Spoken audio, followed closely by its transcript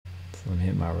So let me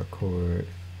hit my record.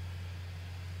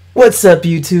 What's up,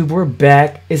 YouTube? We're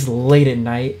back. It's late at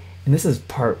night, and this is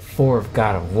part 4 of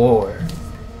God of War.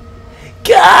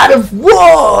 God of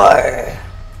War!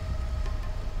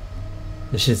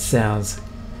 This shit sounds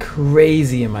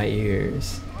crazy in my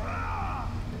ears.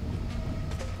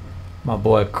 My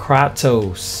boy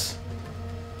Kratos.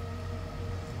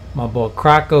 My boy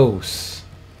Krakos.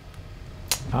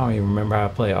 I don't even remember how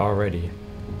to play it already.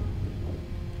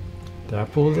 Did I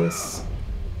pull this?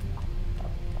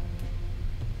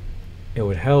 It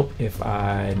would help if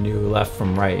I knew left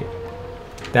from right.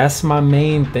 That's my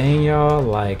main thing, y'all.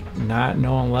 Like, not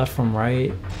knowing left from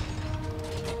right.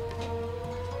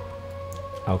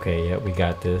 Okay, yeah, we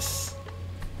got this.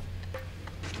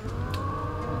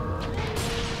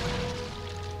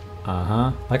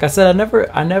 Like I said,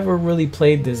 I never really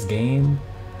played this game,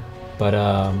 but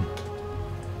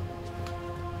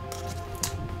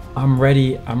I'm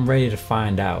ready to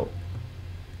find out.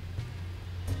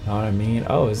 Know what I mean?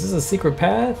 Oh, is this a secret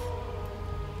path?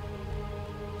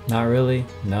 Not really?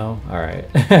 No? Alright.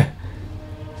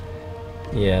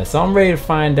 Yeah, so I'm ready to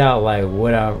find out like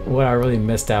what I really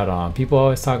missed out on. People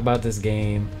always talk about this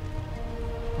game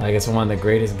like it's one of the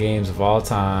greatest games of all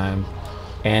time,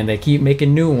 and they keep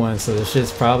making new ones, so this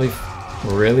shit's probably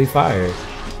really fire.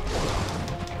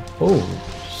 Oh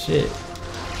shit.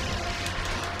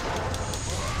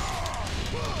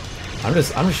 I'm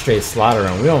just straight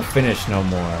slaughtering. We don't finish no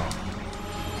more.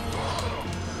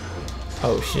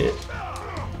 Oh shit.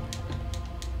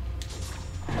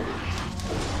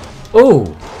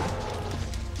 Ooh.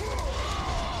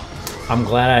 I'm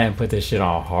glad I didn't put this shit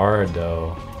on hard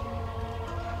though.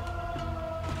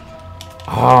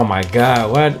 Oh my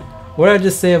god, what did I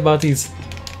just say about these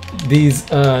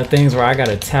things where I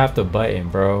gotta tap the button,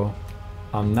 bro?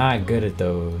 I'm not good at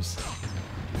those.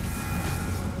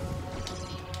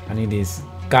 I need these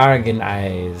Gargan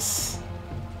eyes.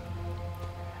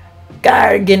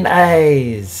 Gargan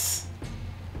eyes!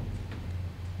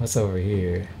 What's over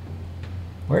here?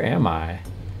 Where am I?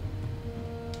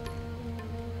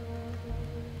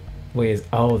 Wait,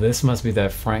 oh, this must be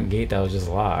that front gate that was just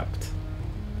locked.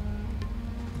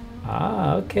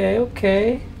 Ah, okay,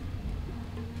 okay.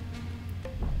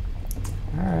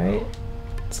 Alright.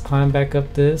 Let's climb back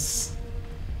up this.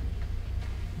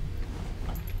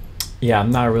 Yeah,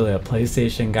 I'm not really a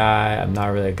PlayStation guy. I'm not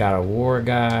really a God of War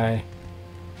guy.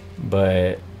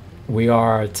 But we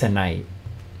are tonight.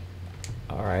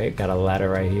 Alright, got a ladder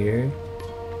right here.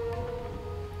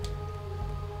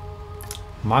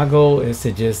 My goal is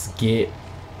to just get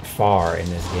far in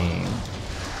this game.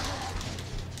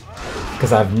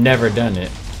 Because I've never done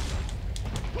it.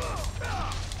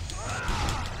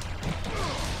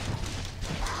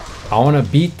 I want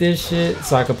to beat this shit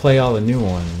so I can play all the new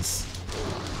ones.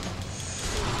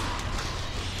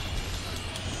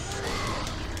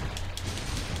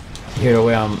 Hear the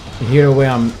way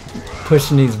I'm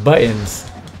pushing these buttons.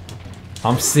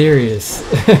 I'm serious.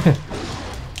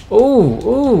 Ooh,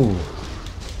 ooh.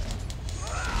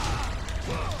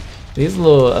 These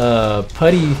little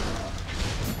putty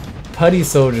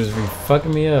soldiers be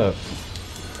fucking me up.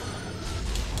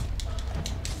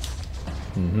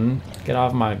 Get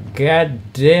off my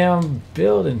goddamn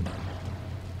building.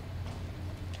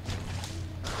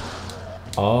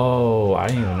 Oh, I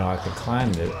didn't even know I could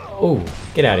climb this. Oh,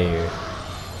 get out of here.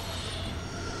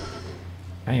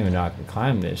 I didn't even know I could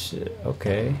climb this shit.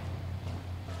 Okay.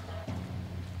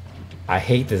 I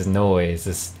hate this noise.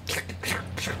 This.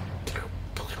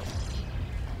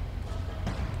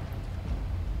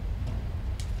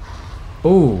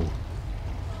 Ooh.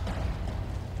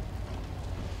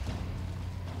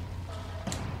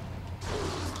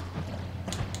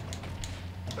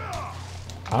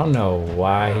 I don't know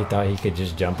why he thought he could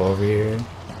just jump over here.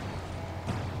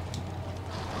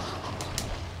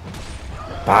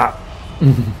 Bop.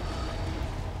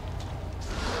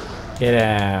 Get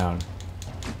down.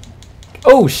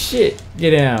 Oh shit.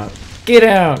 Get down. Get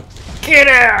down. Get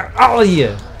down. All of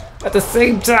you. At the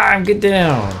same time. Get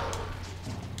down.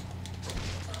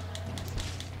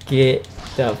 Get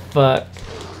the fuck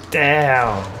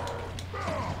down.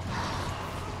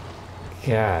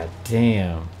 God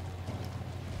damn.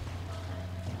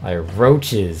 Like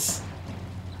roaches.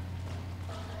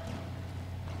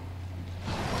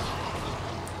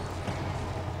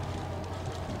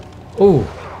 Ooh.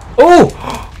 Ooh!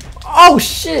 Oh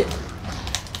shit!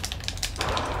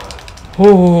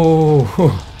 Ooh.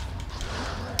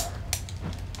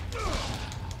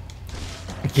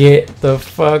 Get the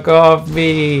fuck off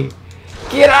me!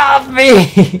 Get off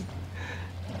me!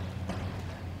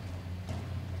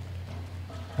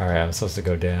 Alright, I'm supposed to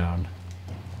go down.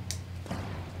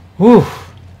 Whew.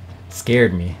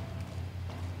 Scared me.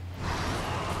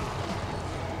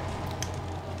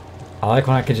 I like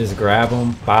when I could just grab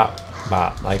them, bop,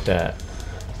 bop, like that.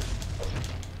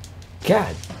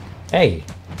 God, hey.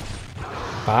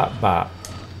 Bop, bop.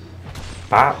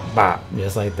 Bop, bop,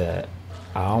 just like that.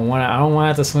 I don't want to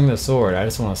have to swing the sword. I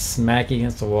just want to smack you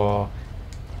against the wall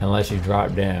and let you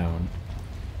drop down.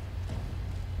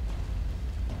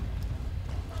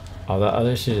 All the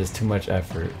other shit is too much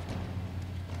effort.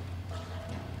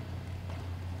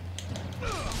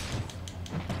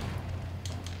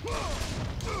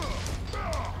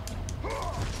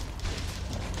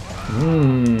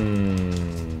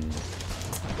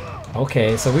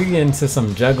 Okay, so we get into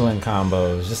some juggling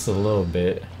combos just a little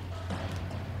bit.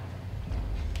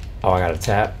 Oh, I gotta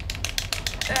tap.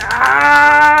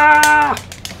 Ah!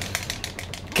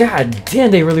 God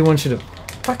damn, they really want you to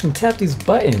fucking tap these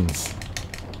buttons.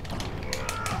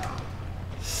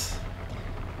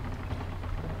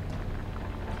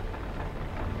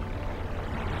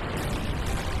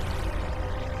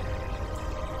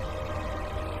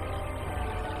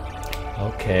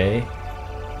 Okay.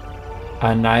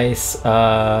 A nice,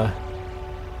 what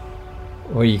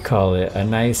do you call it? A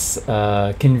nice,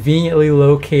 conveniently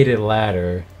located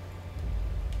ladder.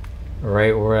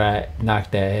 Right where I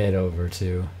knocked that head over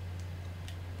to.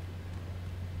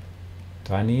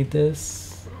 Do I need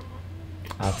this?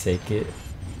 I'll take it.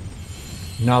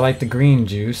 Not like the green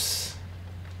juice.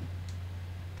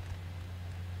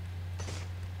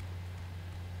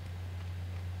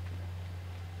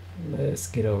 Let's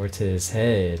get over to his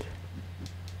head.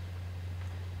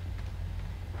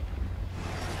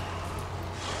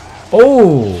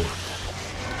 Oh!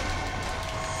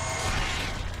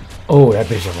 Oh, that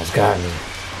bitch almost got me.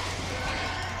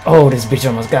 Oh, this bitch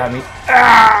almost got me.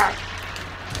 Ah!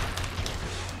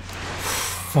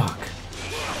 Fuck.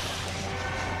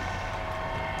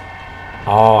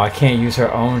 Oh, I can't use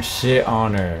her own shit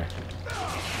on her.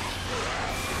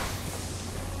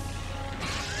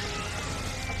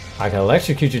 I can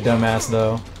electrocute your dumbass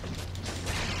though.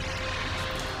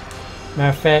 Matter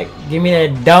of fact, give me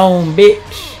that dome,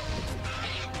 bitch.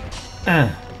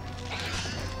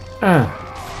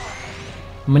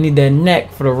 I'm gonna need that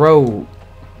neck for the road.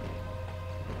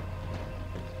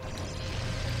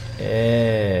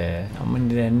 Yeah, I'm gonna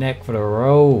need that neck for the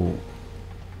road.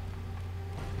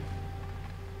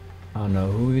 I don't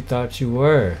know who you thought you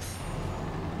were.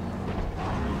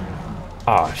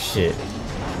 Oh shit.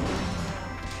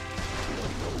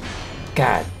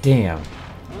 God damn.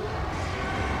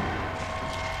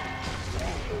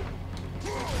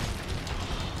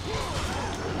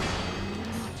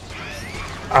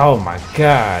 Oh my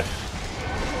god.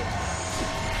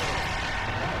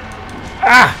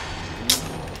 Ah!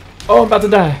 Oh, I'm about to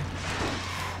die.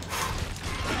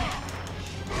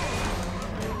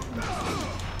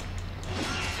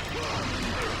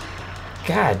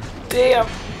 God damn,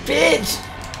 bitch!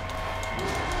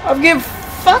 I'm getting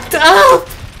fucked up!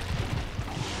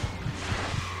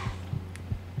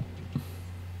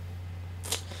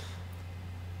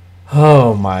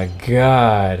 Oh my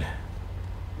god.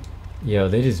 Yo,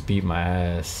 they just beat my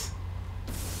ass.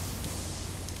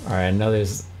 Alright, I know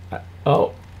there's...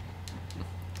 Oh!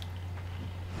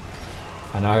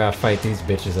 I know I gotta fight these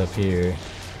bitches up here.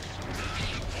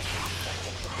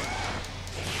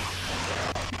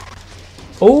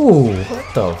 Oh!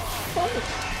 What the fuck?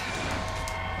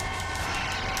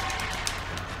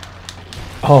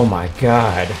 Oh my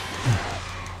god.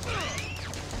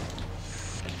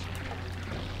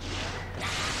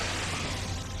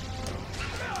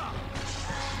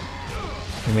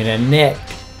 Give me that neck.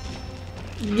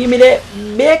 Give me that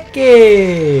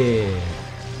Becky.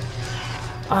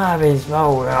 I've been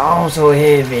smoking on so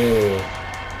heavy.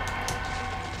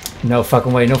 No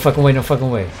fucking way, no fucking way, no fucking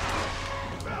way.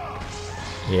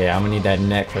 Yeah, I'm gonna need that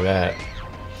neck for that.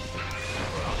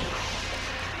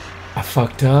 I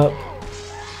fucked up.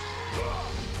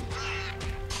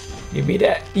 Give me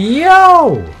that.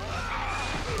 Yo!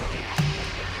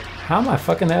 How am I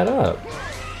fucking that up?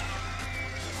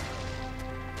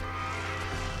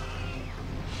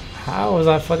 How was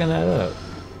I fucking that up?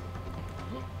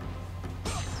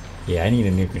 Yeah, I need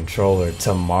a new controller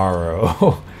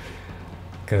tomorrow.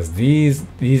 Cause these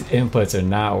inputs are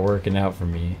not working out for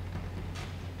me.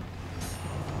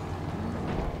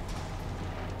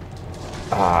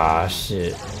 Ah,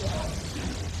 shit.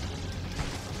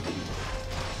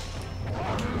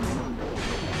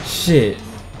 Shit.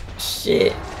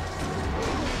 Shit.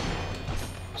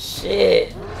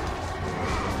 Shit.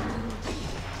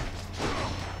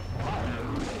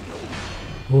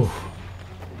 Ooh.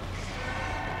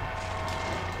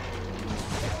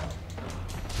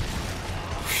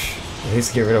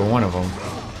 least get rid of one of them.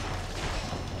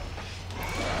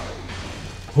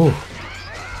 Whew.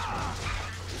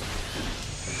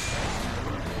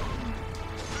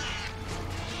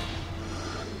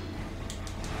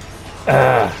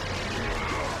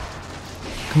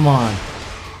 Come on.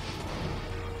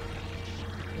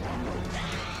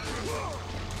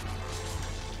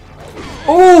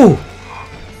 Ooh!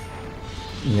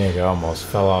 Nigga almost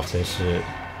fell off this shit.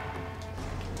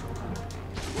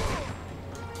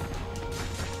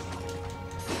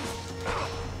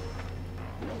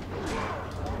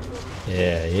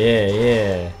 Yeah, yeah,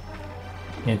 yeah.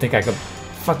 You didn't think I could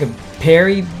fucking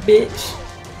parry, bitch?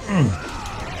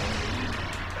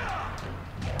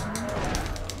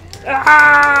 Ah!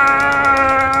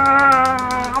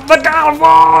 I'm the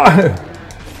downfall!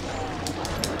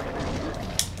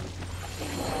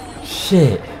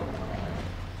 Shit.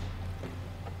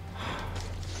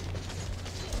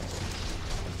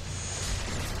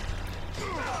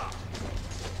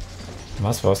 Am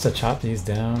I supposed to chop these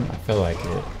down? I feel like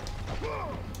it.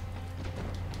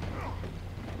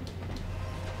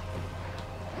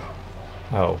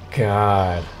 Oh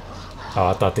god. Oh,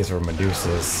 I thought these were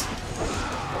Medusas.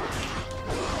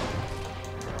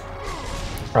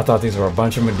 I thought these were a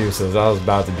bunch of Medusas. I was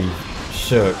about to be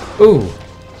shook. Ooh.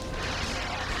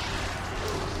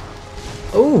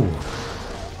 Ooh.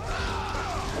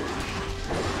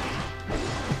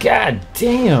 God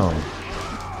damn.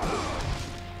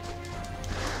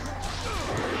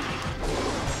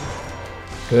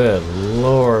 Good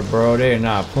lord, bro. They're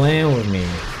not playing with me.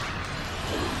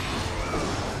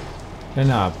 They're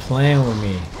not playing with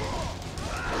me.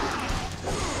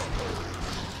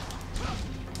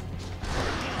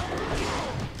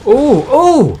 Ooh,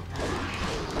 ooh!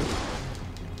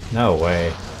 No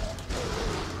way.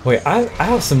 Wait, I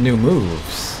have some new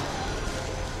moves.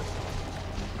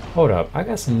 Hold up, I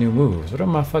got some new moves. What are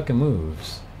my fucking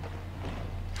moves?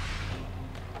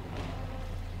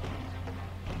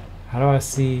 How do I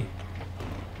see?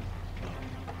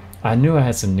 I knew I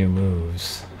had some new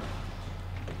moves.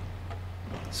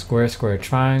 Square, square,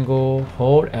 triangle,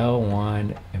 hold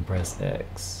L1 and press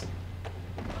X.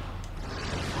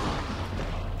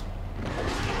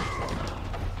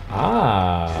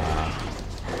 Ah.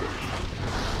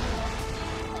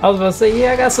 I was about to say,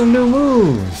 yeah, I got some new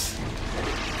moves.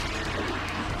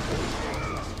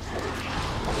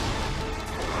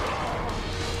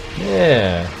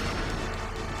 Yeah.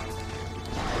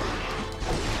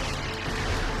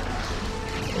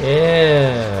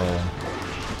 Yeah.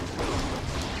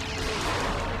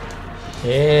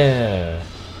 Yeah.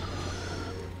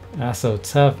 Not so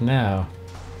tough now.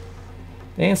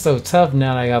 They ain't so tough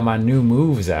now that I got my new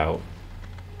moves out.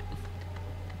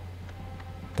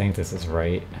 I think this is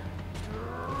right.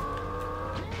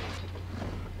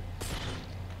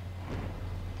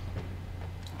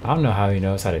 I don't know how he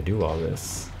knows how to do all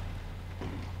this.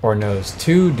 Or knows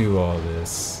to do all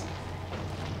this.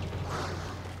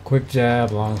 Quick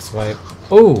jab, long swipe.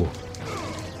 Ooh!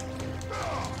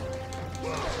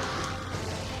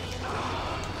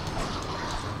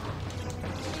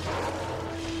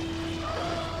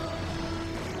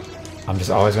 I'm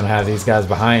just always gonna have these guys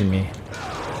behind me.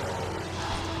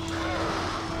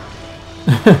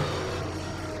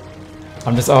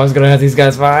 I'm just always gonna have these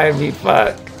guys behind me.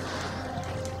 Fuck.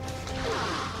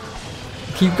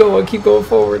 Keep going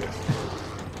forward.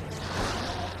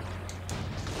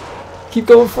 Keep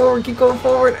going forward, keep going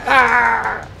forward.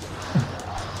 Ah!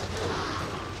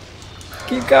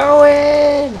 Keep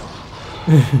going!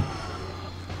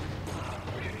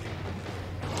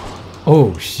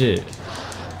 Oh shit.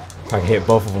 I can hit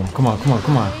both of them. Come on, come on,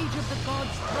 come on.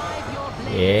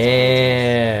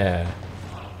 Yeah.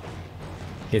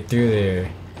 Get through there.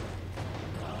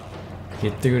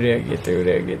 Get through there, get through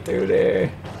there, get through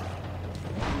there.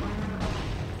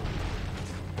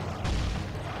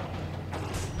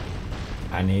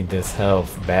 I need this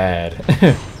health bad.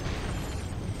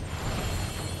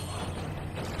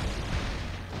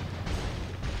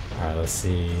 Alright, let's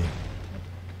see.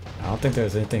 I don't think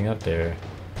there's anything up there.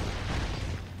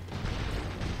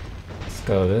 Let's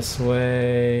go this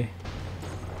way.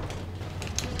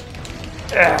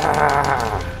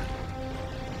 Ah!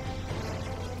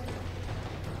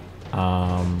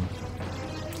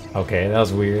 Okay, that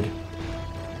was weird.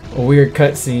 A weird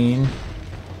cutscene.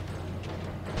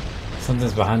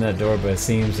 Something's behind that door, but it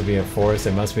seems to be a force.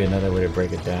 There must be another way to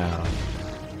break it down.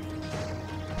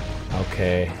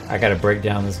 Okay, I gotta break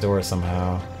down this door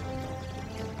somehow.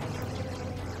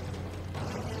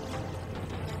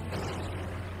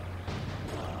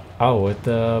 Oh, with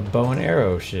the bow and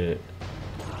arrow shit.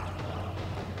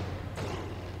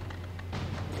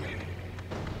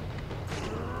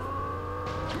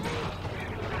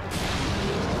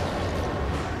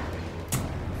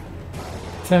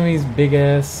 Timmy's big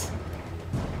ass.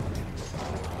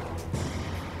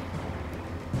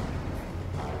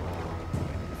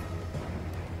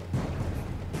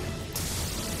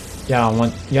 Y'all don't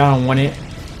want it. Y'all don't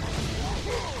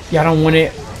want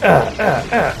it.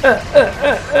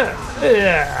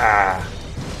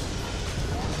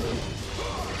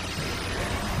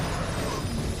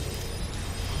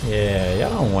 Yeah, y'all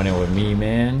don't want it with me,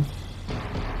 man.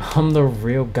 I'm the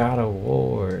real God of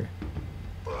War.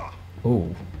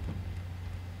 Ooh.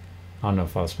 I don't know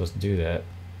if I was supposed to do that.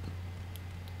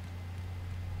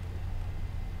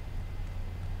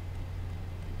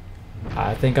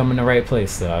 I think I'm in the right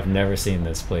place though. I've never seen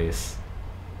this place.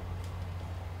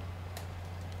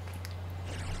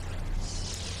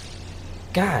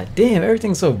 God damn,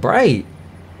 everything's so bright.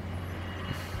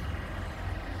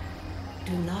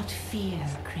 Do not fear,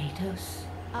 Kratos.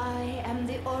 I am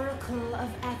the Oracle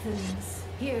of Athens,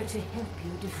 here to help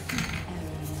you defeat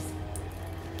Ares.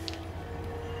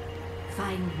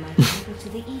 Find my temple to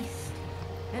the east,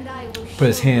 and I will put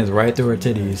his hands right through her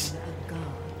titties.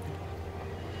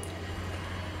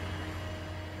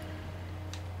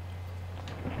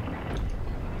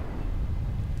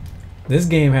 This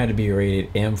game had to be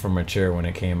rated M for mature when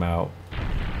it came out.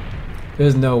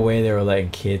 There's no way they were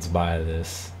letting kids buy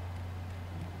this.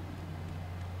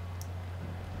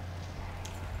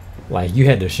 Like, you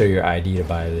had to show your ID to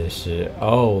buy this shit.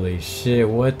 Holy shit,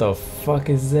 what the fuck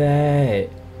is that?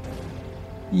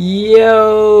 Yo!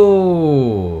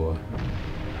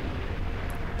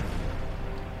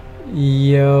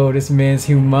 Yo, this man's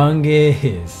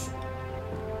humongous.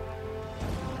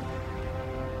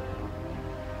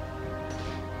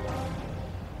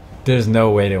 There's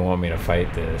no way they want me to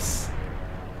fight this.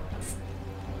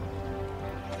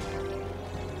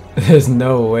 There's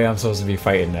no way I'm supposed to be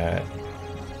fighting that.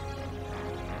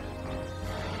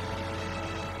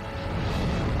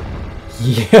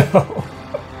 Yo!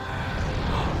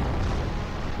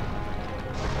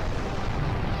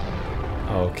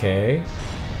 Okay.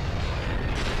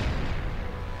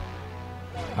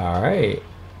 Alright.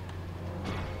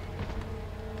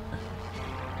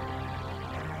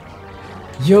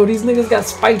 Yo, these niggas got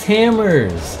spiked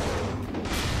hammers.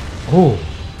 Ooh.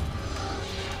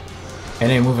 And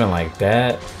they moving like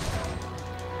that.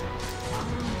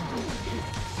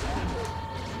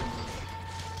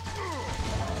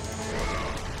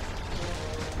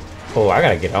 Oh, I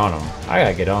gotta get on him. I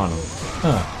gotta get on him.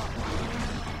 Huh.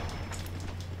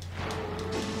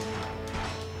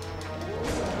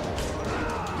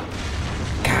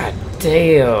 God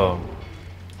damn.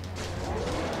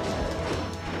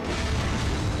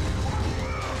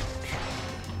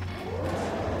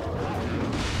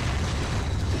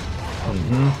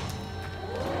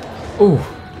 Ooh.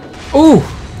 Ooh.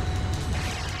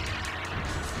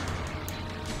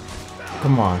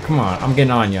 Come on, come on. I'm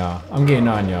getting on y'all. I'm getting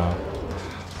on y'all.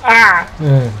 Ah!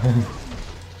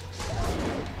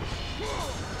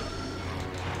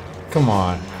 Come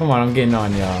on. Come on, I'm getting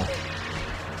on y'all.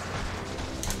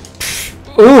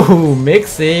 Ooh,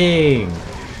 mixing.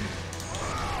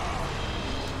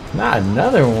 Not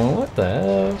another one. What the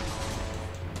hell?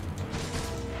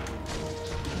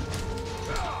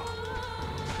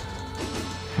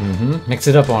 Mix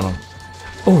it up on him.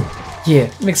 Oh, yeah.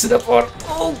 Mix it up on him.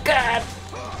 Oh, God.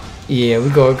 Yeah, we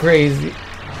going crazy.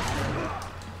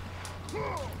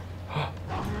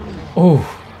 Oh.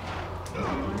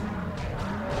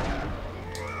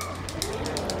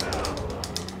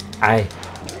 I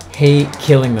hate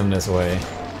killing them this way.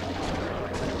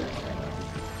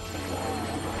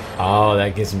 Oh,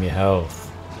 that gives me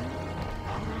health.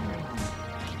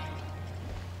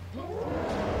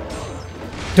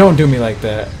 Don't do me like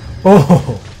that.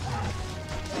 Oh!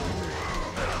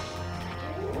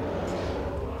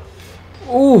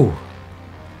 Ooh!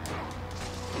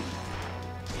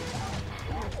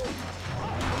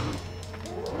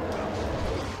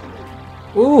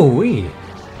 Ooh wee!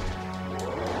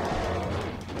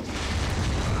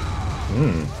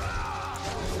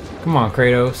 Come on,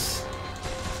 Kratos.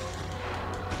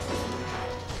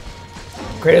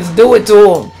 Kratos, do it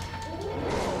to him!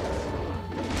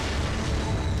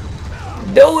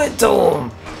 Do it to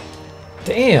him!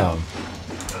 Damn.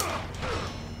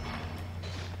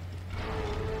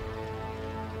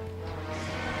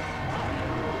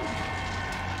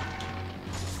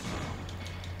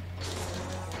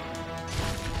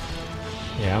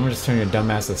 Yeah, I'm gonna just turn your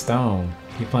dumbass to stone.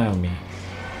 You playing with me.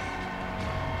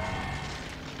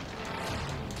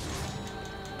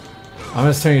 I'm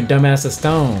gonna just turn your dumbass to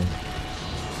stone.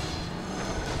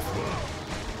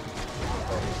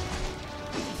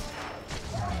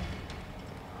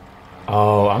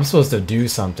 Oh, I'm supposed to do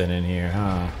something in here,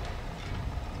 huh?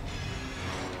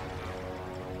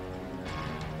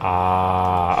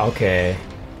 Ah, okay.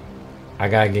 I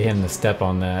gotta get him to step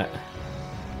on that.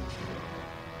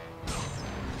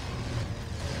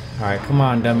 Alright, come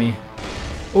on, dummy.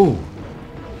 Ooh.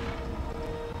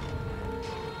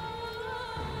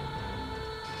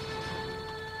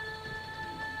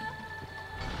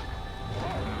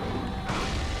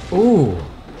 Ooh.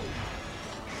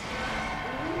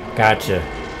 Gotcha.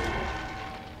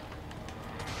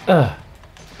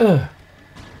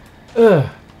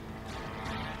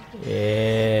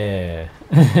 Yeah.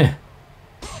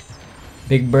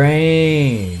 Big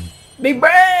brain. Big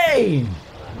brain.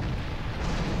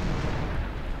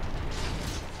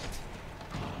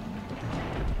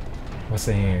 What's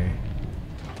in here?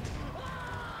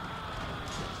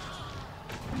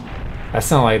 That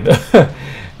sound like the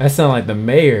that sound like the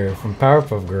mayor from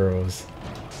Powerpuff Girls.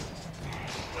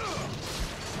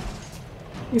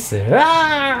 He said,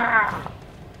 "Ah,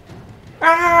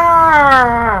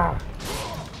 ah."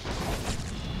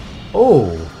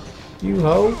 Oh, you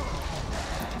hoe!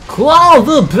 Call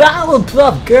the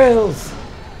Powerpuff Girls!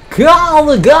 Call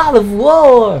the God of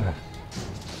War!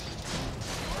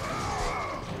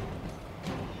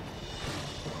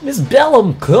 Miss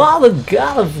Bellum, call the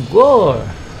God of War!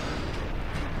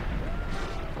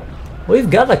 We've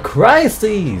got a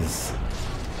crisis!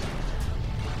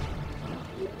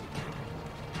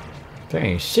 There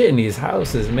ain't shit in these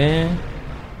houses, man.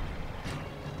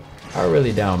 I'm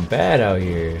really down bad out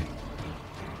here.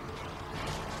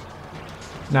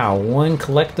 Not one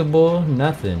collectible,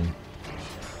 nothing.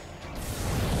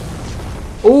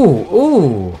 Ooh,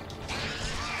 ooh!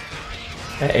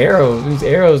 That arrow, these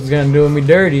arrows is gonna do me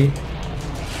dirty.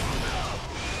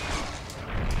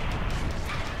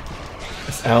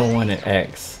 It's L1 and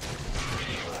X.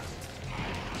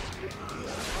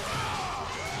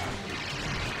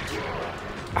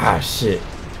 Ah, shit.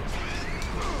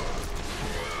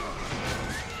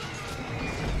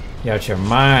 You out your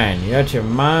mind. You out your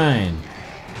mind.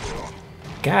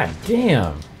 God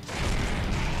damn.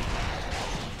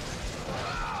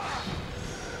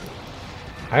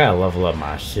 I gotta level up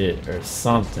my shit or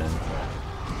something.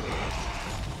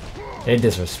 They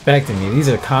disrespecting me. These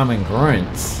are common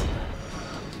grunts.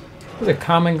 These are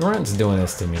common grunts doing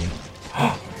this to me.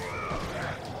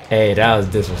 Hey, that was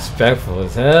disrespectful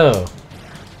as hell.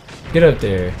 Get up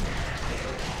there.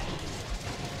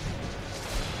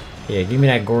 Yeah, give me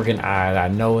that Gorgon eye. I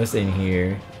know it's in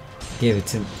here. Give it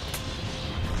to me.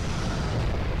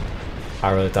 I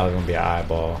really thought it was gonna be an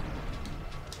eyeball.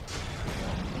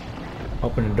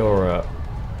 Open the door up.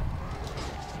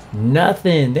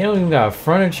 Nothing. They don't even got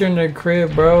furniture in their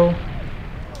crib, bro.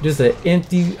 Just an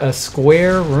empty, a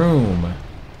square room.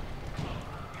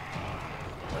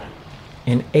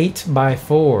 An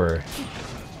 8x4.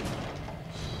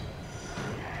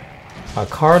 A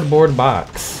cardboard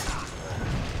box.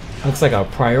 Looks like a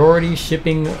priority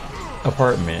shipping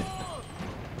apartment.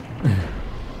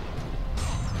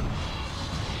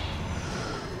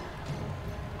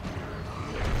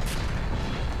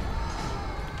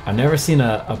 I've never seen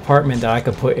an apartment that I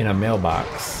could put in a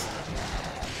mailbox.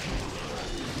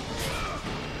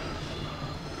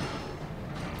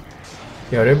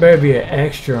 Yo, there better be an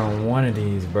extra on one of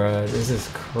these, bruh. This is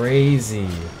crazy.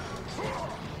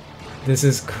 This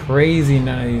is crazy.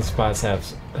 None of these spots have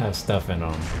stuff in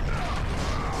them.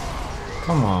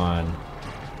 Come on.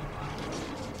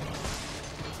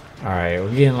 Alright, we're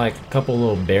getting like a couple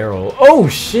little barrels. Oh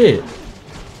shit!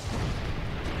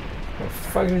 Where the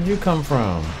fuck did you come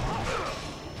from?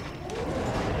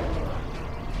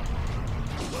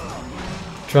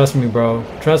 Trust me, bro.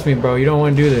 Trust me, bro. You don't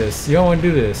want to do this. You don't want to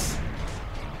do this.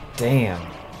 Damn.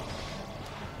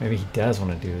 Maybe he does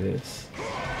want to do this.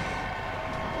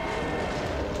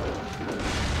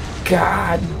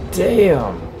 God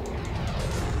damn.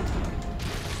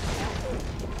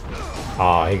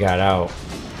 Oh, he got out.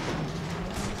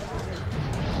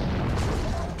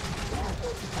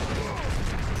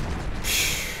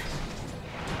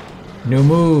 New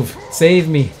move. Save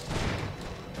me.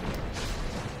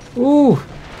 Ooh.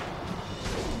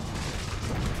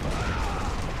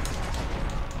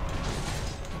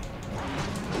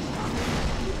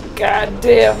 God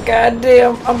damn, god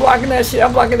damn. I'm blocking that shit.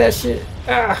 I'm blocking that shit.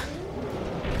 Ah.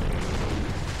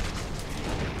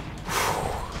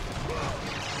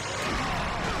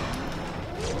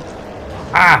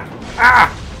 Ah! Ah!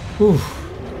 Oof.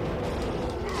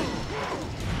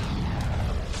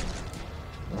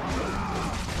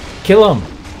 Kill him!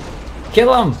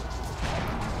 Kill him!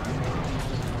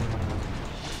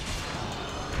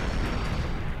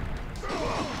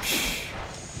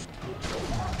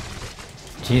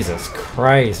 Jesus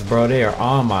Christ, bro, they are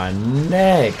on my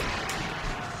neck.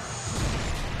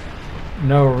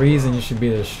 No reason you should be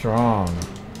this strong.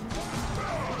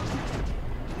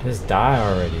 Just die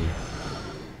already.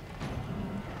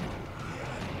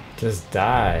 Just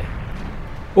die.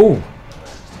 Ooh!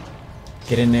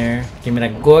 Get in there. Give me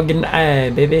that Gorgon eye,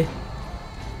 baby.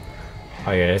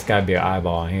 Oh yeah, there's gotta be an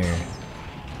eyeball in here.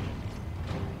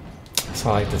 That's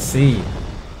all I like to see.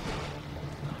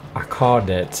 I called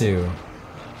that too.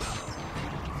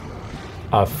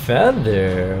 A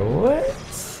feather? What?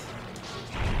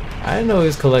 I didn't know he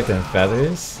was collecting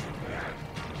feathers.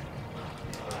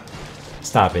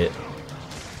 Stop it.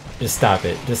 Just stop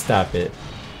it. Just stop it.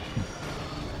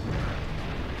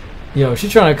 Yo,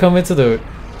 she's trying to come into the...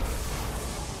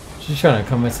 She's trying to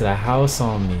come into the house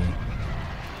on me.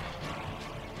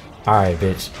 Alright,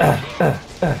 bitch.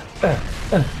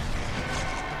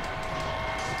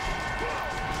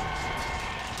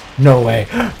 No way.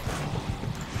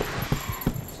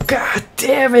 God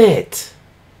damn it!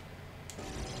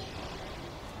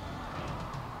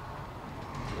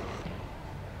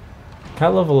 Can I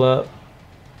level up?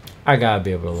 I gotta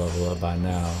be able to level up by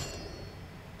now.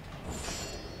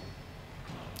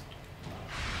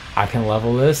 I can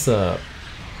level this up.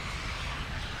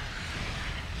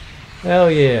 Hell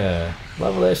yeah.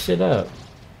 Level that shit up.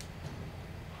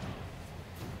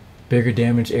 Bigger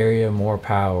damage area, more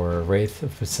power. Wraith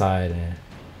of Poseidon.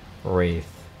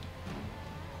 Wraith.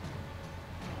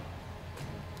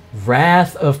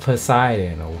 Wrath of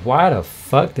Poseidon. Why the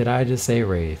fuck did I just say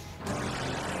Wraith?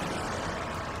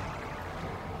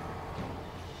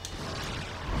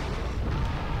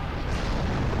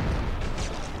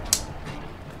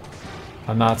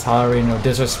 I'm not tolerating no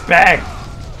disrespect.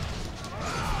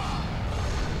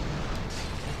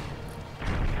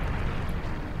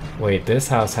 Wait, this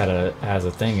house has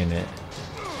a thing in it.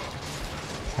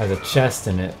 Has a chest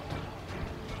in it.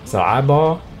 It's an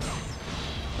eyeball?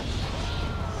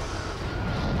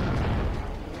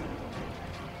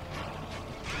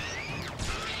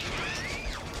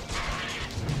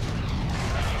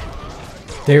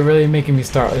 They're really making me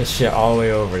start this shit all the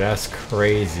way over. That's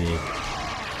crazy.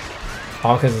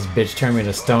 All because this bitch turned me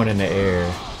to stone in the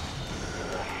air.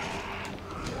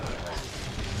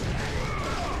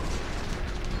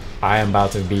 I am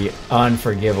about to be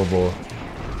unforgivable.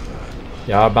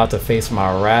 Y'all about to face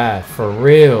my wrath. For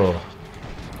real.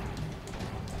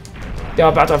 Y'all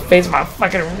about to face my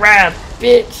fucking wrath,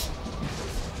 bitch.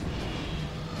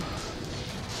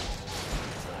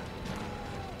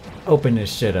 Open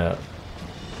this shit up.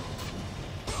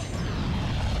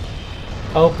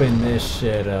 Open this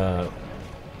shit up.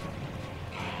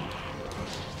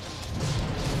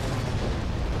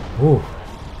 Ooh.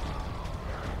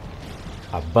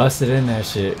 I busted in that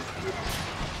shit.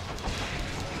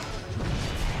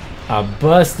 I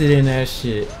busted in that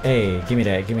shit. Hey, give me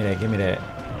that, give me that, give me that.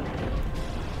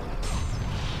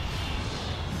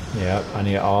 Yep, I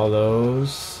need all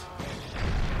those.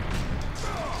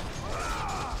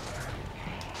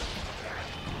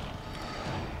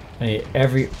 I need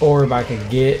every orb I can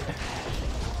get.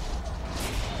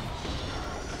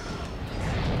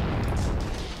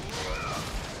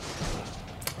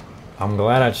 I'm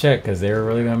glad I checked because they were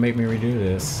really gonna make me redo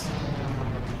this.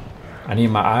 I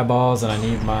need my eyeballs and I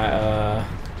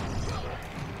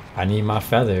need my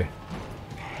feather.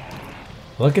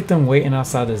 Look at them waiting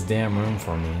outside this damn room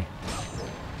for me.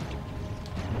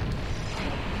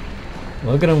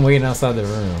 Look at them waiting outside the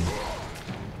room.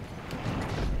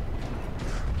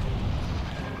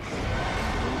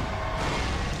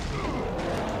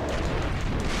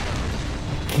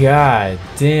 God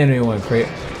damn, they went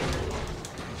crazy.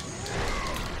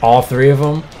 All three of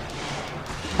them?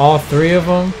 All three of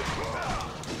them?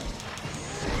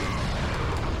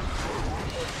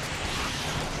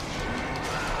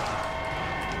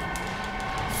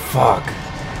 Fuck.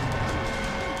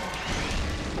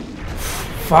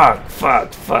 Fuck,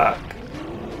 fuck, fuck.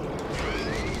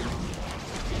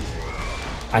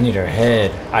 I need her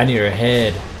head. I need her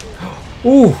head.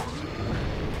 Ooh.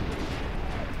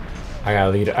 I gotta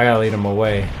lead him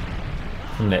away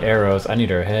from the arrows. I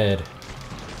need her head.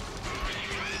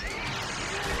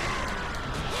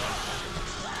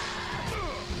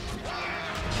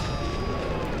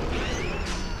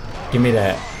 Give me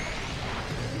that.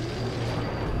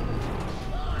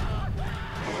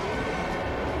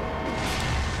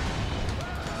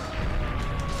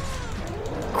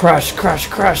 Crush, crush,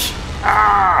 crush.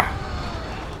 Ah!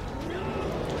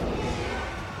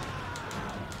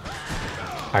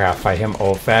 I gotta fight him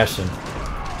old-fashioned.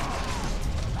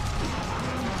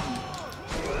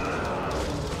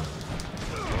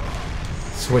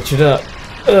 Switch it up.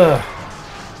 Ugh.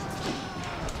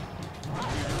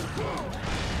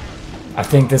 I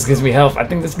think this gives me health. I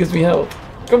think this gives me health.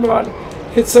 Come on.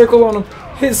 Hit circle on him.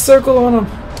 Hit circle on him.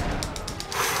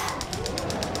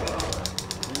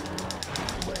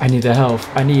 I need the health.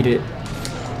 I need it.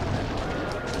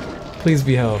 Please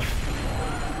be health.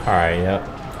 Alright, yep.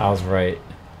 I was right.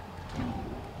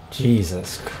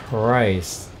 Jesus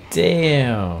Christ.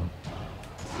 Damn.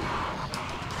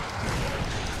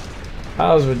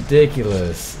 That was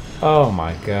ridiculous. Oh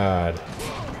my god.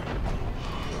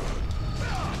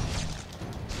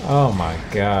 Oh my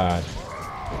god.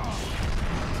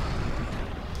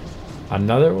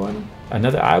 Another one?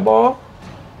 Another eyeball?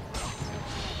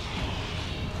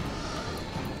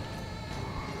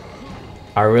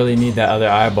 I really need that other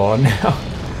eyeball now.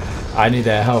 I need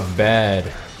that health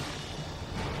bad.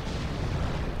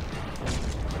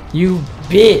 You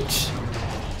bitch!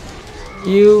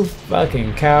 You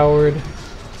fucking coward.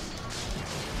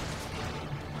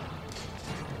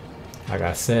 Like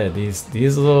I said, these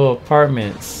little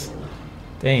apartments,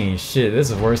 they ain't shit.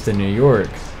 This is worse than New York.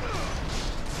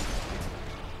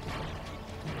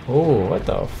 Oh, what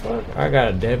the fuck? I got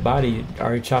a dead body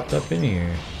already chopped up in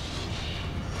here.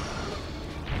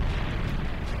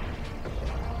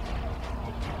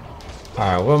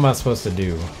 Alright, what am I supposed to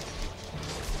do?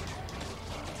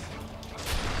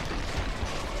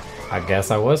 I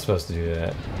guess I was supposed to do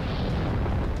that.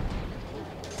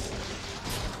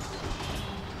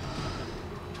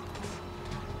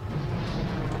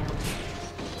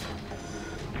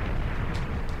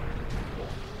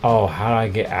 Oh, how do I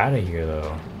get out of here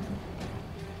though?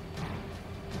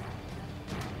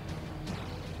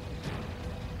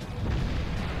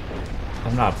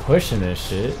 I'm not pushing this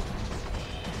shit.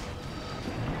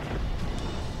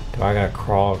 Do I gotta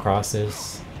crawl across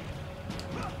this?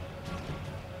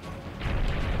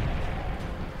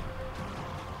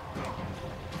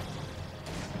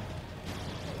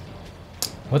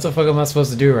 What the fuck am I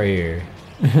supposed to do right here?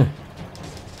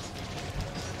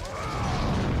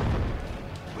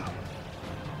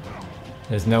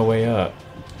 There's no way up.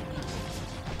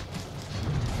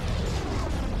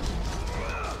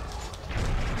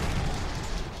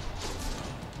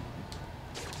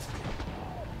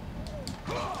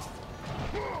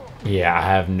 Yeah, I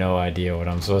have no idea what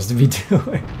I'm supposed to be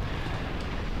doing.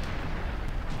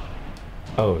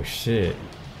 Oh shit.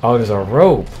 Oh, there's a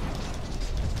rope.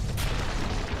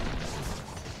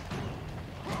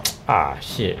 Ah,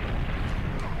 shit.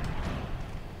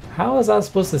 How was I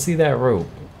supposed to see that rope?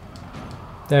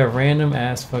 That random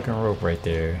ass fucking rope right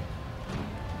there.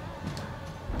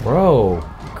 Bro,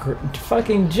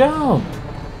 fucking jump.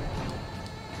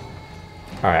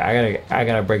 Alright, I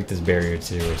gotta break this barrier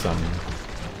too or something.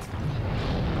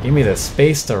 Give me the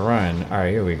space to run.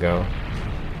 Alright, here we go.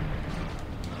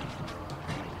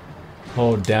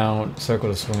 Hold down, circle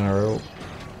to swing a rope.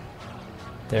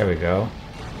 There we go.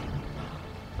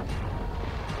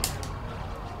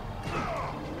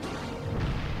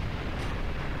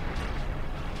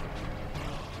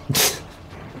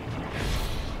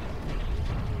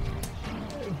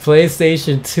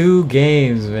 PlayStation 2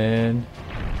 games, man.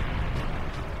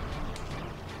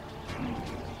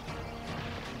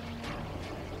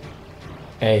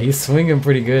 Hey, he's swinging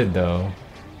pretty good though.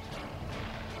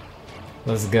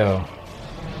 Let's go.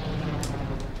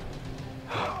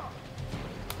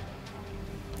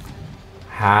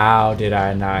 How did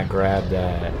I not grab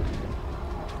that?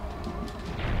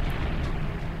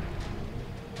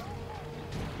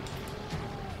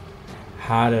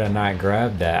 How did I not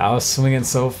grab that? I was swinging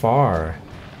so far.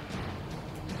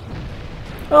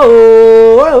 Oh!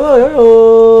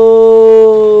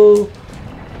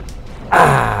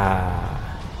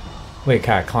 Ah! Wait,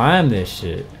 can I climb this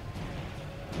shit?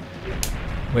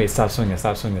 Wait, stop swinging,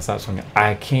 stop swinging, stop swinging.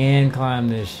 I can climb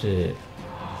this shit.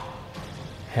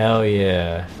 Hell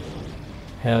yeah.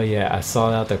 Hell yeah, I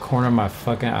saw it out the corner of my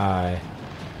fucking eye.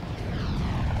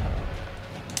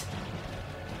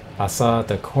 I saw it at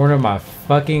the corner of my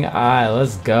fucking eye.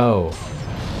 Let's go.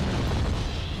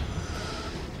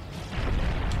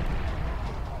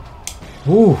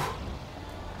 Woo.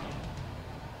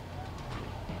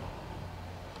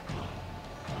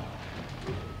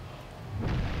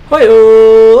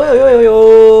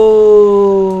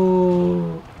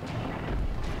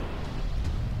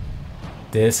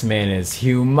 This man is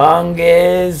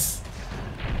humongous.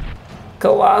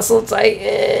 Colossal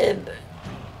Titan.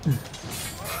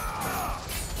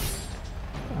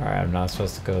 Alright, I'm not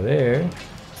supposed to go there.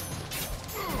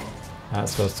 Not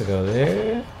supposed to go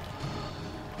there.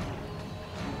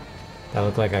 That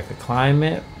looked like I could climb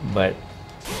it, but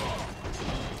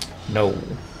no.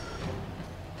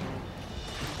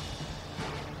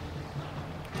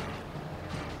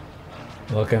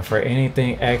 Looking for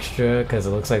anything extra because it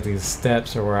looks like these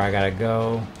steps are where I gotta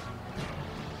go.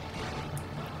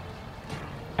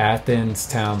 Athens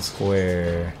Town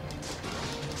Square.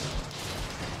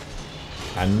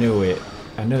 I knew it.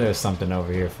 I knew there was something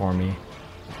over here for me.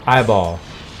 Eyeball.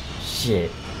 Shit.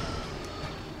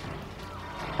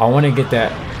 I want to get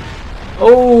that.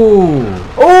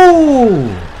 Oh!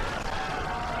 Oh!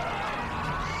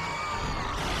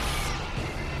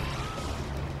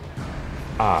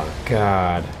 Oh,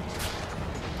 God.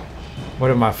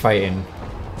 What am I fighting?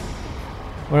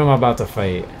 What am I about to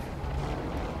fight?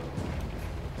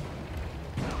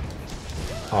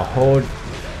 A whole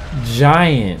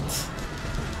giant.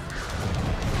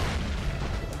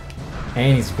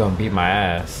 And he's gonna beat my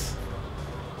ass.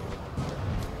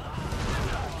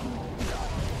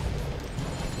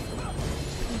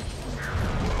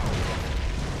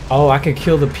 Oh, I could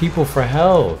kill the people for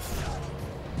health.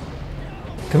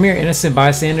 Come here, innocent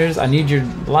bystanders. I need your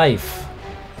life.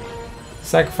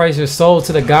 Sacrifice your soul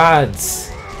to the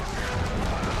gods.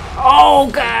 Oh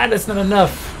God, that's not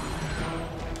enough.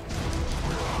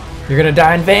 You're gonna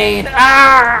die in vain.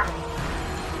 Ah!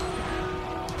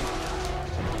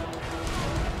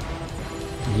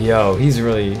 Yo, he's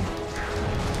really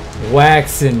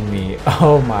waxing me.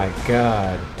 Oh my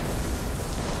God.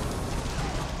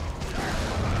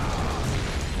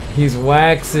 He's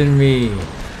waxing me.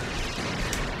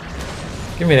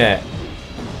 Give me that.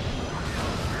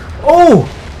 Oh!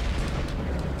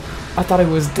 I thought he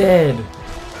was dead.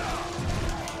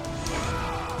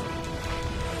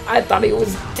 I thought he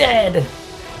was dead.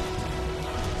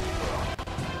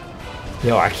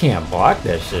 Yo, I can't block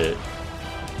that shit.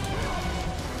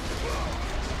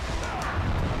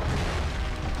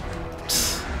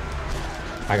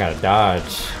 I gotta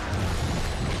dodge.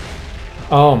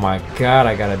 Oh my God,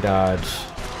 I gotta dodge.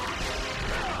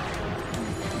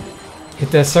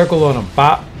 Hit that circle on him,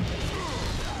 bop.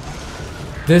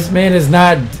 This man is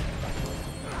not...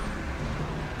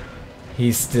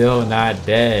 He's still not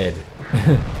dead.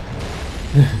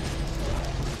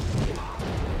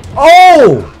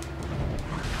 Oh!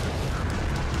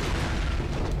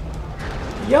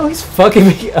 Yo, he's fucking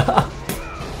me up.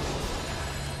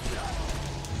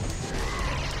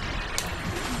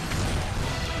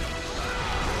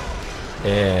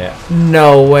 Yeah.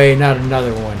 No way, not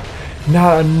another one.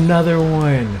 Not another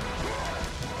one.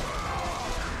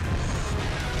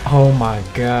 Oh my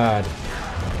God.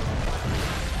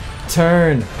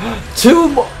 Turn. Two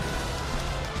more.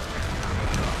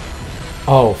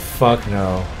 Oh fuck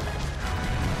no.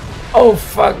 Oh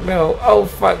fuck no. Oh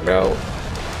fuck no.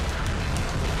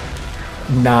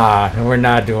 Nah, we're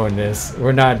not doing this.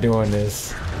 We're not doing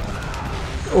this.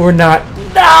 We're not.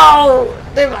 No!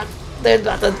 They're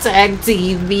not the tag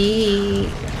team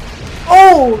me.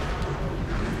 Oh!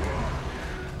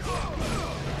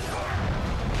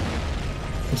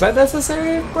 Was that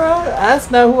necessary, bro?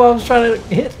 That's not who I was trying to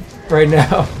hit right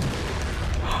now.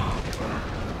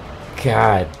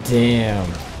 God damn.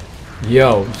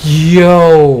 Yo.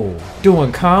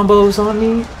 Doing combos on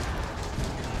me?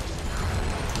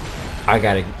 I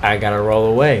gotta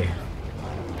roll away.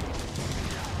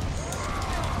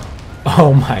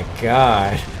 Oh my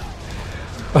God.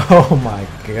 Oh my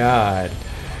God.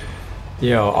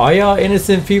 Yo, all y'all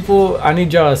innocent people, I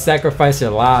need y'all to sacrifice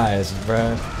your lives,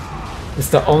 bruh. It's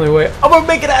the only way. I'm gonna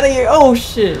make it out of here. Oh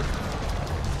shit.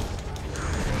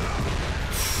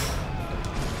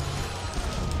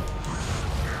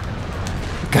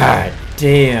 God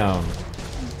damn.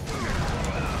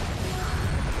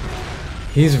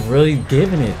 He's really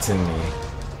giving it to me.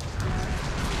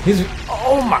 He's...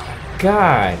 Oh my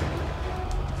God.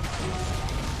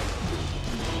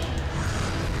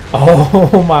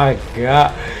 Oh my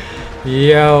God.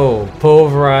 Yo,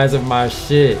 pulverizing my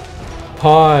shit.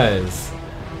 Pause.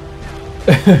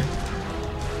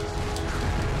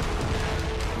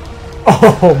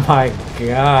 Oh my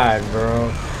God, bro.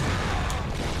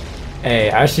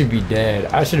 Hey, I should be dead.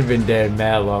 I should have been dead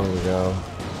mad long ago.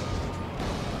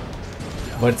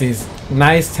 But these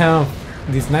nice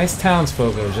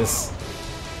townsfolk are just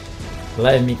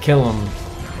letting me kill them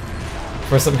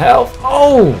for some health.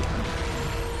 Oh!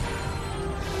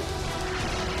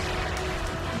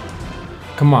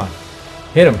 Come on.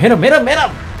 Hit him, hit him, hit him, hit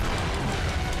him!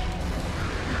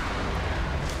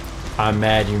 I'm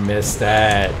mad you missed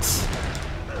that.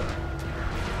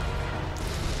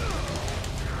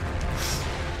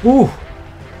 Ooh.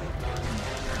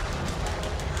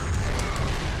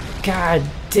 God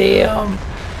damn.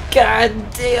 God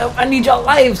damn. I need your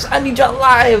lives. I need your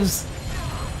lives.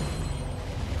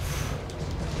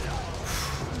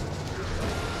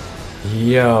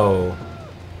 Yo.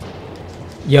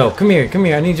 Yo, come here, come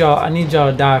here. I need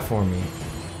y'all to die for me.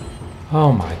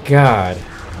 Oh my God.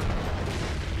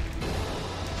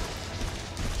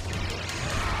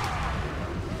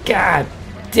 God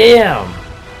damn!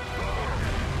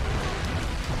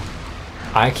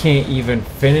 I can't even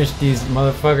finish these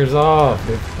motherfuckers off.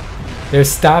 They're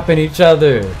stopping each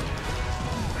other.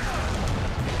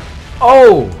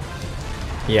 Oh!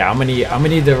 Yeah, I'm gonna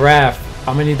need the raft.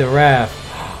 I'm gonna need the raft.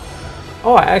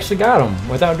 Oh, I actually got him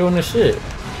without doing the shit.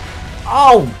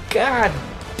 Oh, god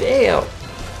damn.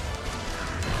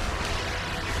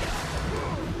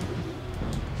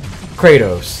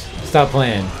 Kratos, stop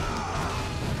playing.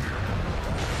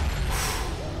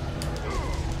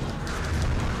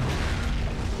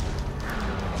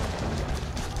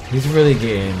 He's really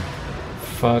getting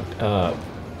fucked up.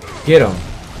 Get him.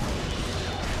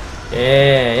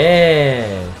 Yeah,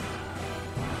 yeah.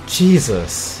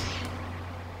 Jesus.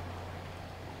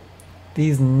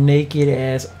 These naked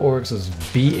ass orcs was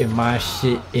beating my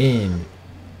shit in.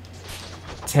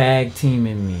 Tag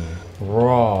teaming me.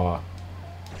 Raw.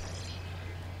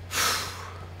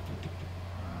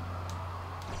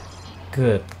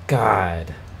 Good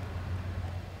God.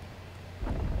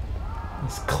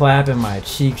 He's clapping my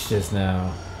cheeks just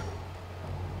now.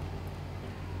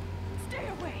 Stay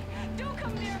away. Don't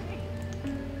come near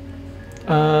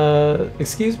me.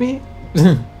 Excuse me?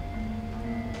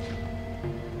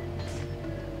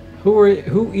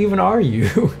 Who even are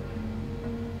you?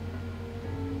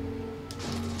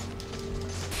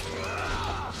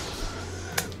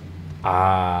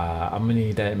 I'm gonna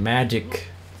need that magic.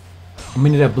 I'm gonna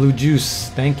need that blue juice.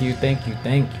 Thank you, thank you,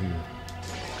 thank you.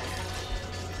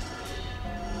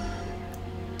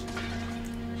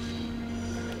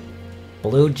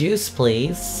 Blue juice,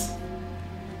 please.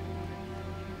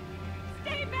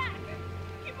 Stay back.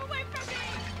 Keep away from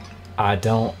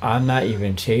me. I'm not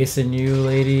even chasing you,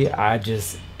 lady. I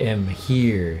just am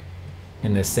here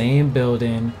in the same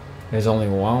building. There's only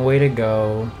one way to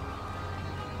go.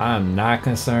 I'm not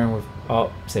concerned with,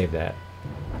 oh, save that.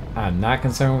 I'm not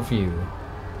concerned with you.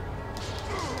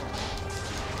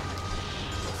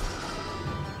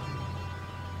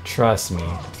 Trust me.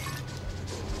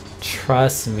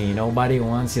 Trust me, nobody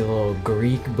wants your little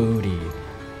Greek booty.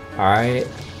 Alright?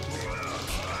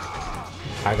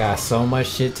 I got so much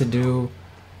shit to do.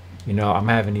 You know, I'm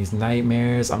having these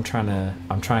nightmares. I'm trying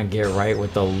to get right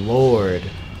with the Lord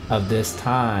of this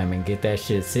time and get that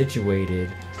shit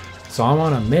situated. So I'm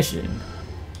on a mission.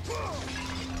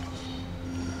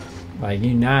 Like,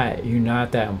 you're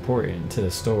not that important to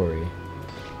the story.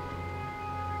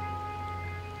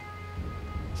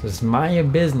 So it's mind your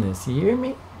business, you hear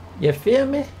me? You feel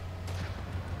me?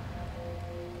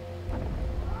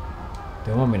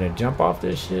 They want me to jump off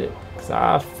this shit? Cause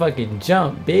I'll fucking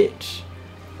jump, bitch.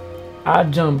 I'll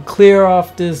jump clear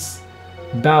off this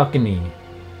balcony.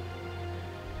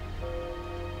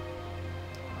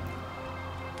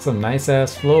 Some nice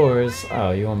ass floors. Oh,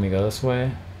 you want me to go this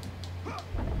way?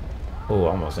 Oh,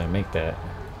 I almost didn't make that.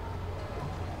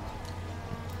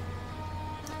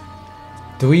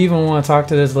 Do we even want to talk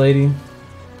to this lady?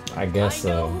 I guess so.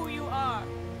 I know who you are.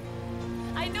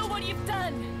 I know what you've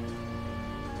done.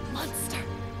 Monster.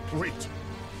 Wait.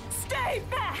 Stay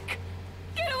back.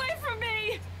 Get away from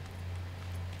me.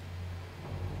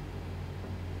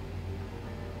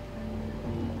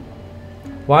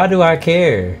 Why do I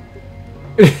care?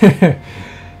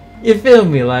 You feel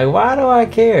me? Like, why do I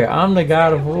care? I'm the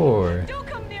god of war. Don't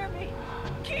come near me.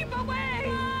 Keep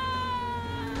away.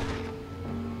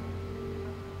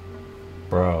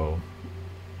 Bro.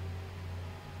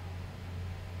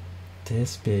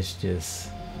 This bitch just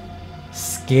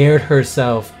scared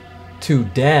herself to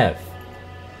death.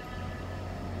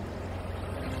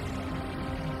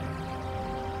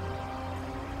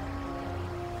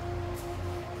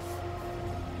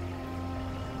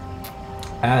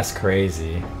 That's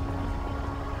crazy.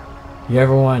 You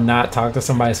ever want to not talk to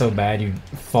somebody so bad you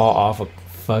fall off a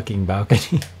fucking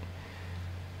balcony?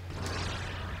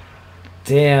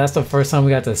 Damn, that's the first time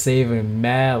we got to save in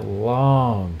mad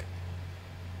long.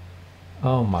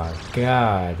 Oh my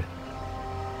god.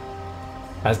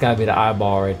 That's gotta be the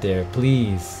eyeball right there.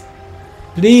 Please.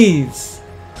 Please.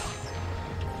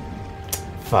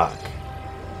 Fuck.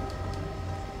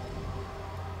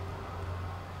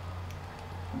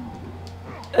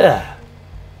 Ugh.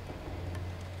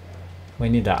 We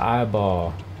need the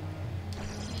eyeball.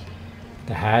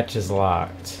 The hatch is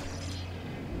locked.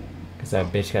 Cause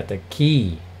that bitch got the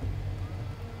key.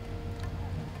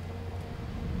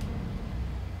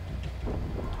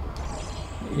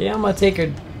 Yeah, I'm gonna take her.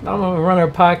 I'm gonna run her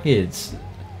pockets.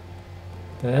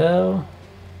 The hell?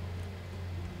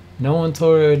 No one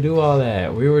told her to do all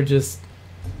that. We were just.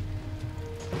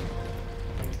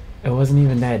 It wasn't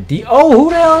even that deep. Oh, who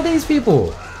the hell are these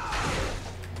people?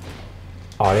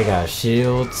 Oh, they got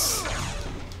shields.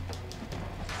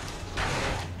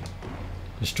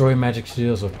 Destroy magic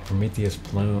shields with Prometheus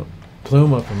plume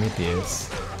of Prometheus.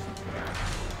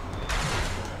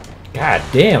 God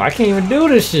damn, I can't even do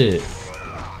this shit.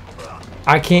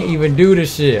 I can't even do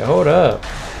this shit. Hold up.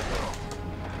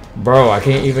 Bro, I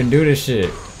can't even do this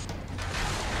shit.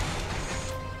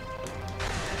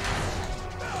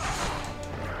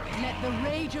 Let the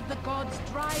rage of the gods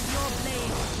drive your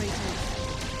blades,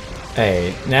 Kratos.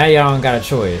 Hey, now y'all don't got a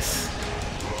choice.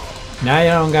 Now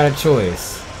y'all don't got a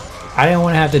choice. I didn't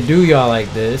want to have to do y'all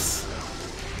like this.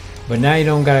 But now you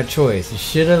don't got a choice. You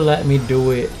should have let me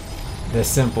do it the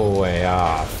simple way.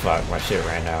 Ah, fuck, my shit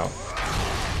ran out.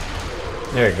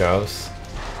 There it goes.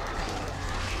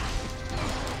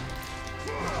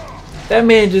 That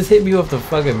man just hit me with the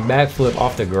fucking backflip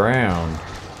off the ground.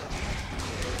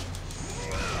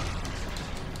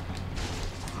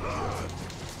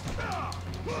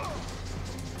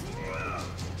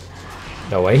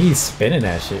 The way he's spinning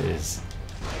that shit is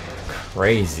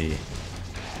crazy.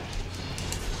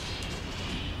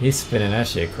 He's spinning that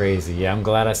shit crazy. Yeah, I'm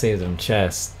glad I saved them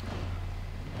chests.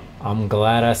 I'm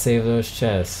glad I saved those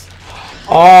chests.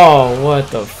 Oh, what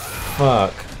the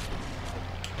fuck?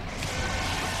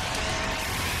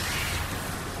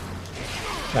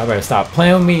 Y'all better stop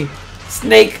playing with me.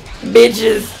 Snake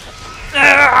bitches.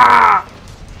 Ah!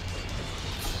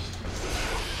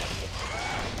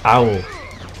 I will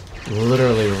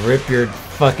literally rip your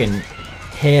fucking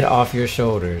head off your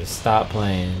shoulders. Stop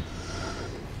playing.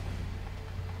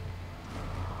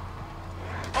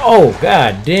 Oh,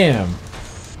 god damn.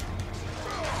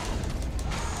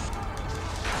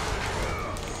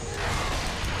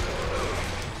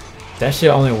 That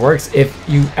shit only works if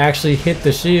you actually hit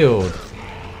the shield.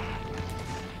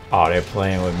 Oh, they're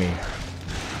playing with me.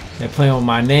 They're playing with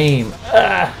my name.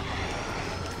 Ah.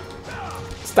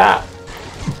 Stop.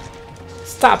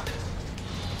 Stop.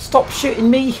 Stop shooting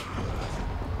me.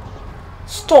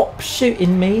 Stop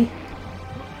shooting me.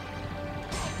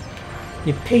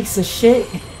 You piece of shit.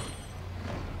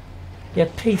 You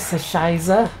piece of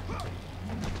shizer.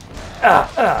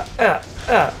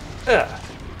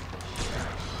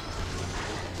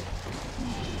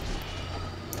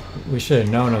 We should have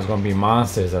known there was gonna be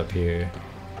monsters up here.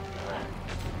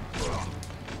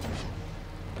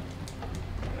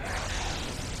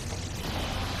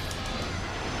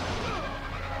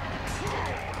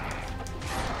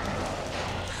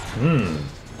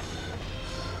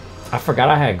 I forgot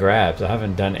I had grabs. I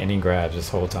haven't done any grabs this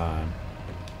whole time.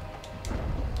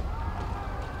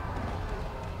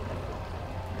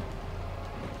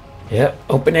 Yep,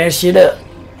 open that shit up.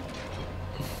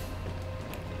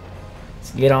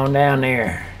 Let's get on down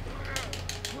there.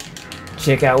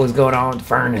 Check out what's going on with the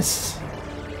furnace.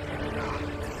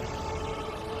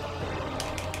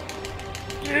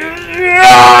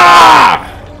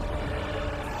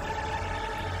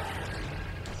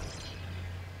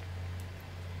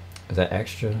 Is that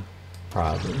extra?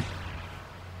 Probably.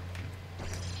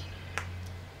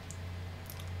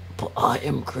 But I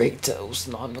am Kratos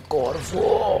and I'm the god of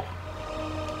war.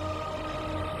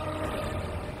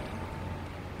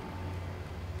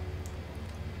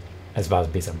 That's about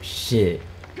to be some shit.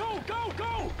 Go, go,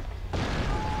 go!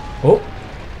 Oh!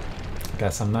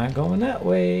 Guess I'm not going that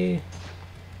way.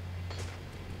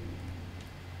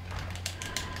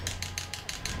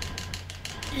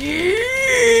 Yeah!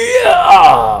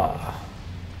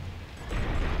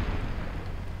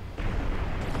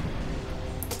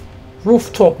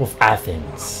 Rooftop of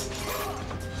Athens.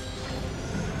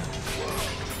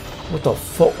 What the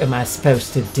fuck am I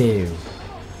supposed to do?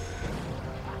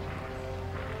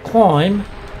 Climb?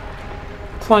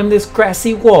 Climb this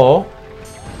grassy wall?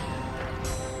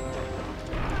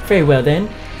 Very well then.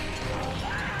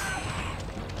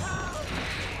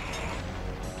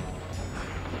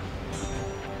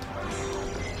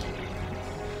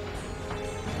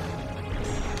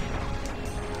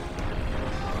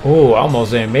 Oh, I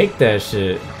almost didn't make that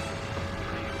shit.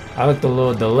 I looked a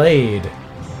little delayed.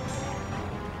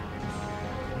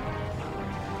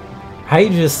 How you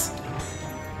just...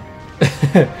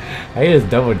 How you just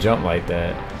double jump like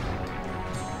that?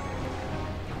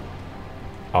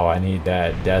 Oh, I need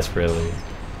that desperately.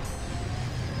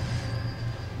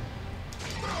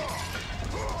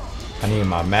 I need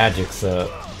my magics up.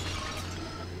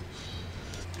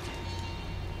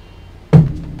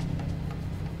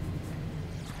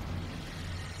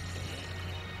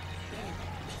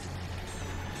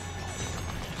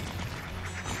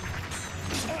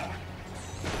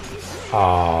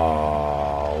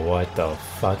 Oh, what the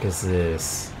fuck is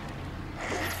this?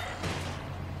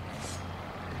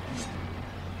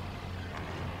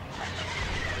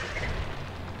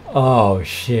 Oh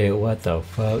shit, what the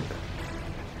fuck?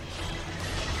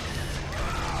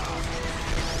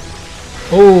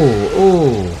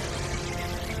 Ooh.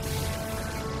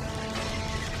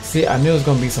 See, I knew it was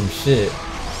gonna be some shit.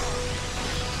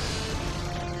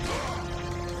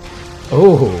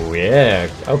 Oh, yeah.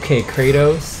 Okay,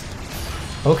 Kratos.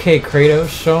 Okay, Kratos,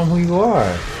 show them who you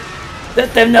are.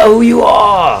 Let them know who you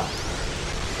are!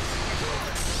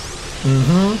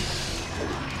 Mm-hmm.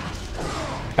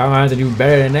 Y'all gonna have to do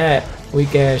better than that.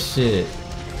 Weak ass shit.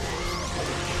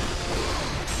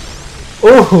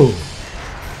 Ooh!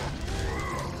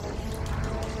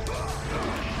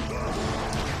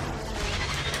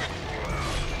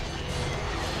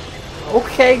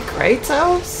 Okay,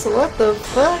 Kratos? What the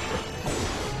fuck?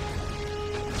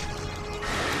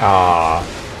 Aw.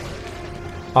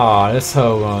 Aw, this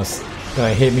hoe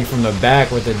gonna hit me from the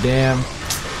back with the damn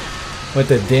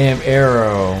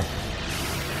arrow.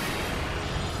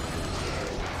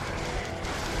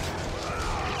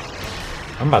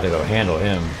 I'm about to go handle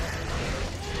him.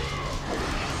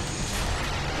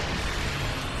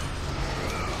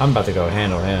 I'm about to go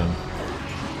handle him.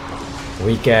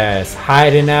 Weak ass.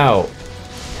 Hiding out.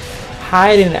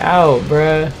 Hiding out,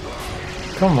 bruh.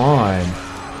 Come on.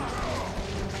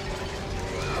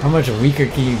 How much weaker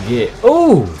can you get?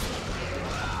 Ooh!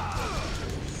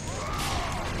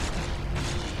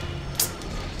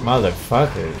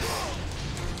 Motherfuckers.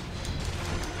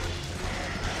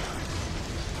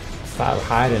 Stop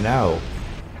hiding out.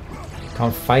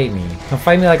 Come fight me. Come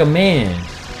fight me like a man.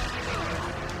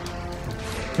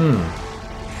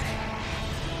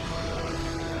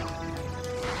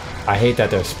 I hate that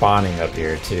they're spawning up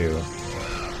here too.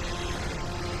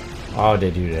 Why would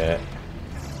they do that?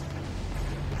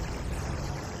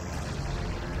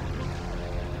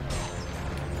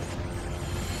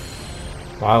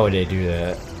 Why would they do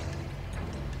that?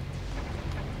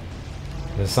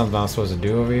 There's something I'm supposed to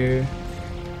do over here?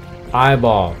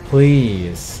 Eyeball,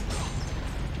 please.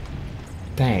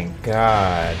 Thank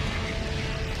God.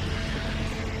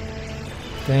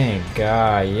 Thank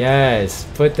God. Yes.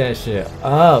 Put that shit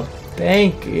up.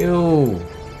 Thank you.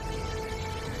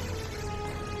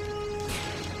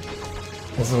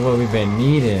 This is what we've been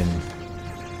needing.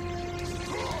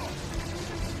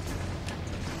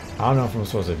 I don't know if I'm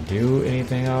supposed to do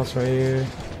anything else right here.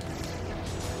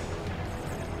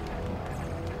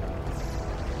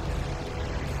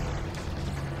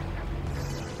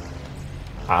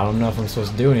 I don't know if I'm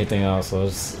supposed to do anything else, so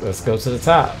let's go to the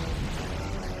top.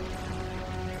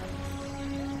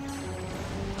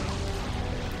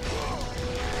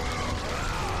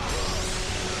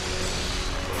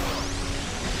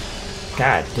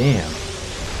 God damn.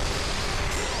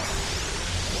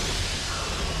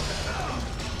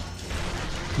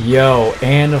 Yo,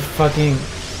 and the fucking...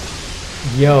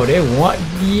 Yo, they want...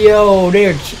 Yo,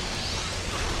 they're...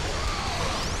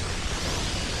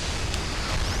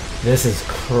 This is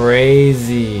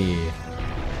crazy.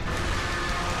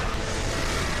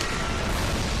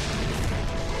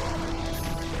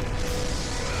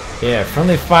 Yeah,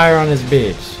 friendly fire on this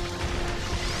bitch.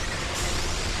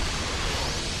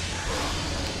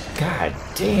 God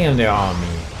damn, they're on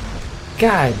me.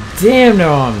 God damn, they're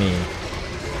on me.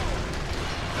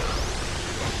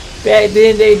 Back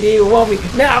then they didn't want me.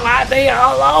 Now they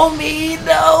all on me.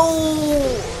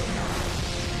 No.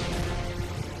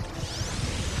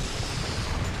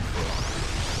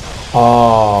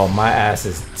 Oh, my ass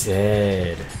is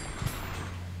dead.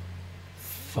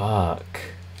 Fuck.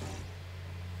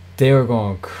 They were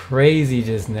going crazy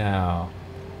just now.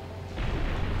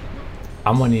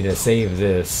 I'm gonna need to save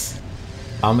this.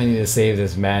 I'm gonna need to save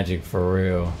this magic for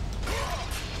real.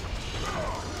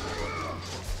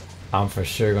 I'm for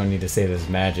sure gonna need to save this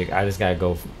magic. I just gotta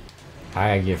go.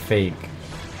 I gotta get fake.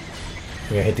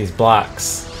 We gotta hit these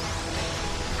blocks.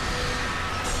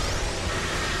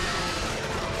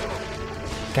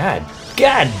 God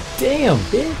damn,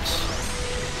 bitch.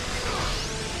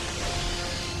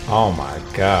 Oh my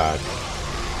God.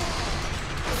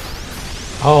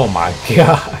 Oh my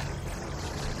God.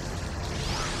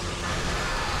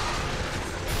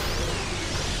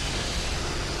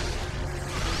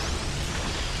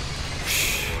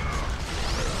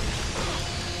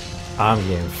 I'm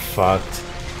getting fucked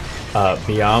up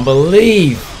beyond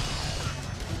belief.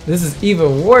 This is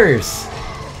even worse.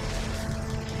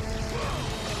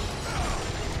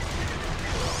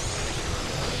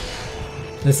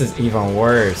 This is even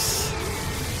worse.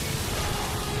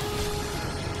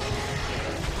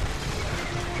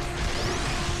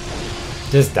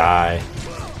 Just die.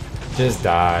 Just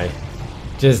die.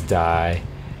 Just die.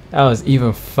 That was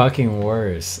even fucking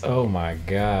worse. Oh my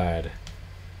God.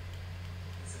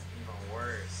 This is even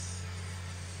worse.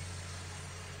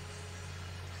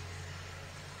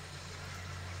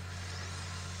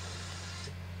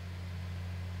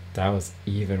 That was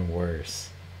even worse.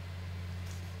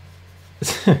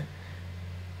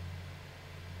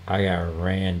 I got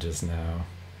ran just now.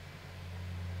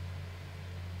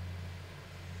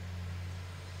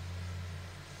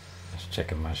 Just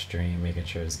checking my stream, making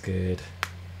sure it's good.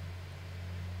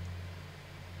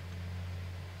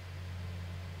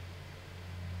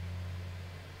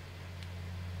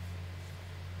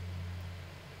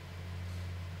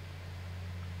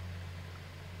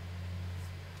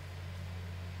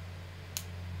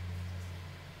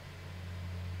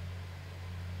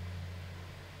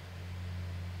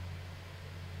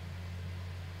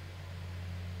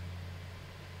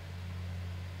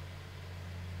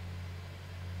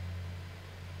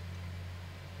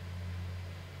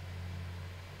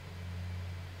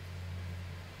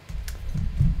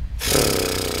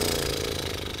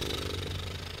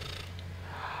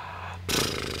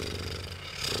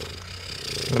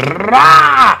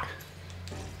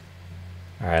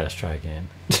 Alright, let's try again.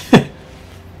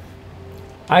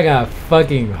 I got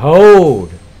fucking hoed.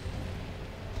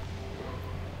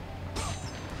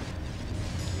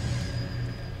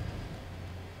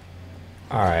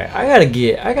 Alright, I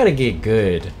gotta get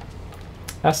good.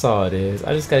 That's all it is.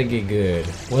 I just gotta get good.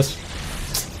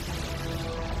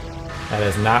 That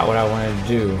is not what I wanted to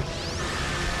do.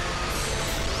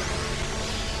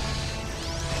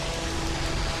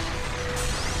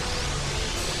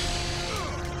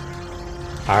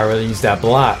 I really used that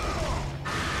block.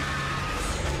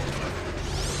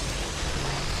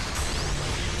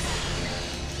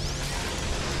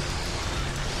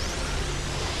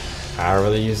 I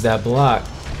really used that block.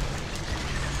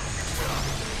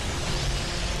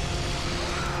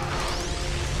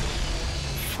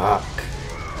 Fuck.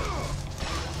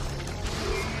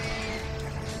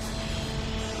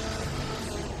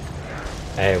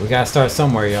 Hey, we gotta start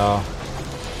somewhere, y'all.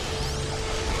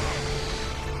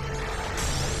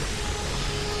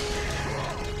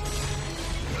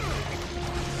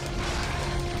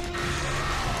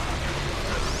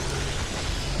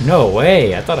 No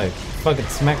way! I thought I fucking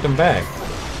smacked him back.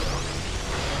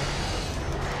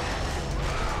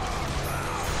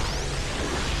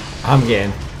 I'm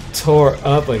getting tore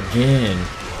up again.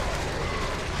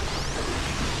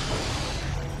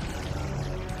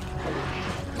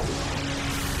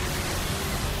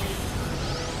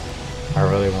 I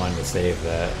really wanted to save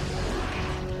that.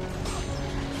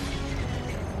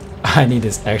 I need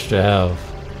this extra health.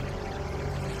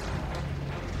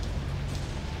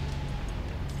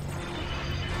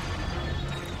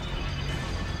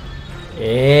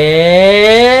 Yeah.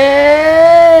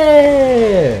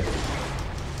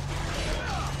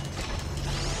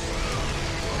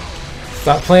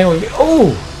 Stop playing with me.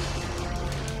 Oh.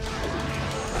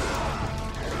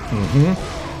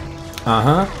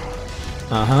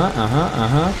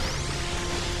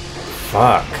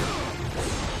 Fuck.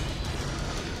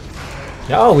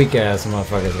 Y'all weak ass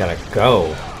motherfuckers gotta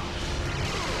go.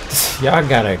 Y'all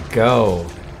gotta go.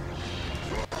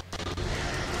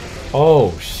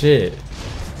 Oh shit.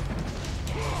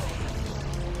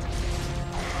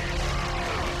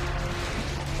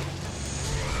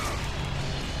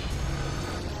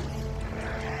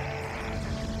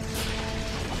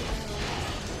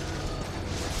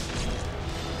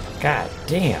 God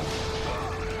damn.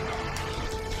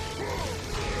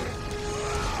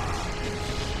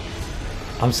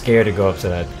 I'm scared to go up to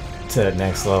that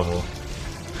next level.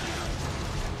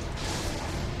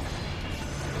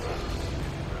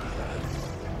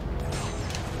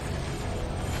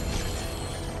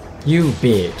 You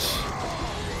bitch.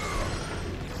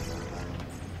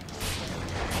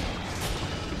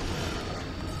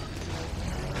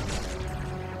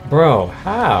 Bro,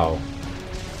 how?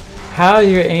 How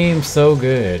your aim so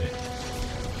good?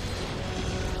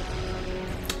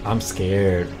 I'm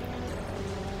scared.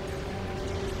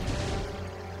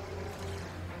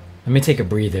 Let me take a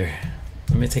breather.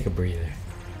 Let me take a breather.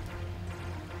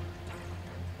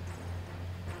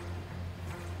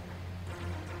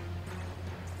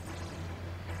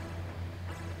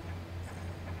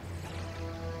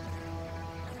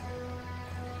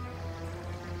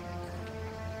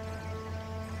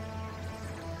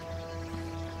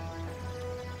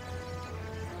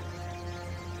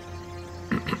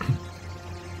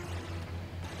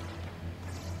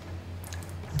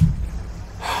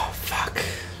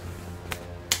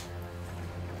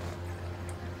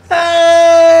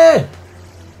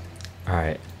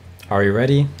 Are you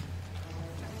ready?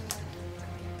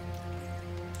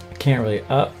 I can't really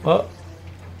oh.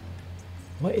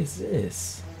 What is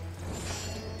this?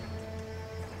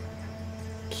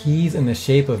 Keys in the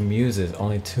shape of muses.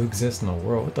 Only 2 exist in the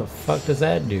world. What the fuck does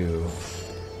that do?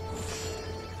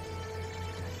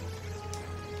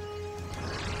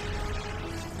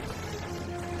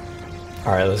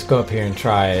 Alright, let's go up here and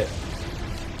try it.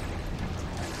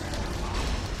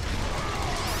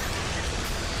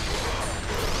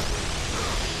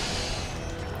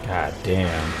 God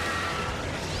damn.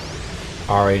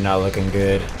 Already not looking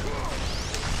good.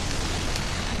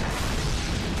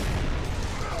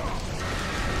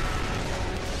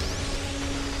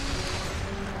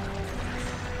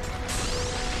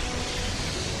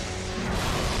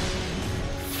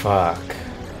 Fuck.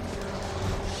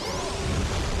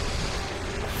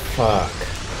 Fuck.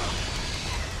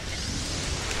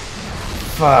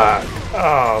 Fuck.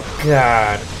 Oh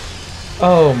god.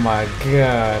 Oh my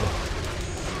god.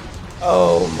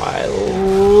 Oh my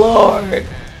lord.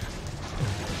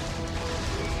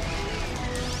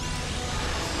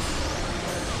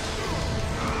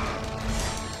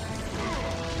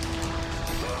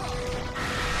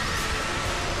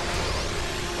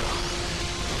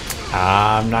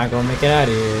 I'm not gonna make it out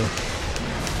of here.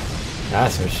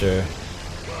 That's for sure.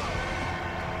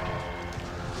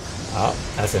 Oh,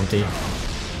 that's empty.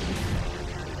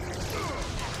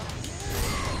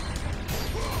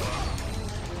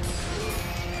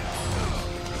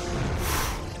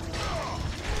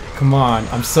 Come on,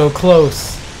 I'm so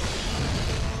close.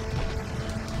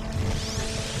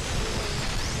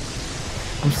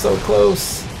 I'm so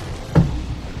close.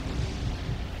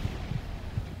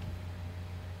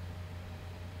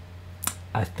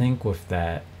 I think with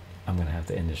that, I'm gonna have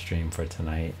to end the stream for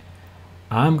tonight.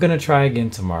 I'm gonna try again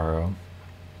tomorrow,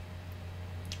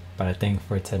 but I think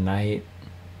for tonight,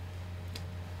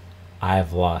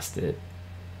 I've lost it.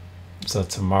 So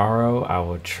tomorrow, I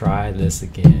will try this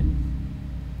again.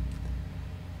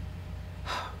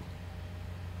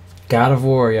 God of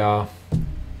War, y'all.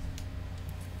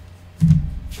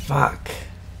 Fuck.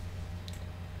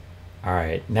 All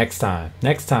right, next time.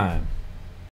 Next time.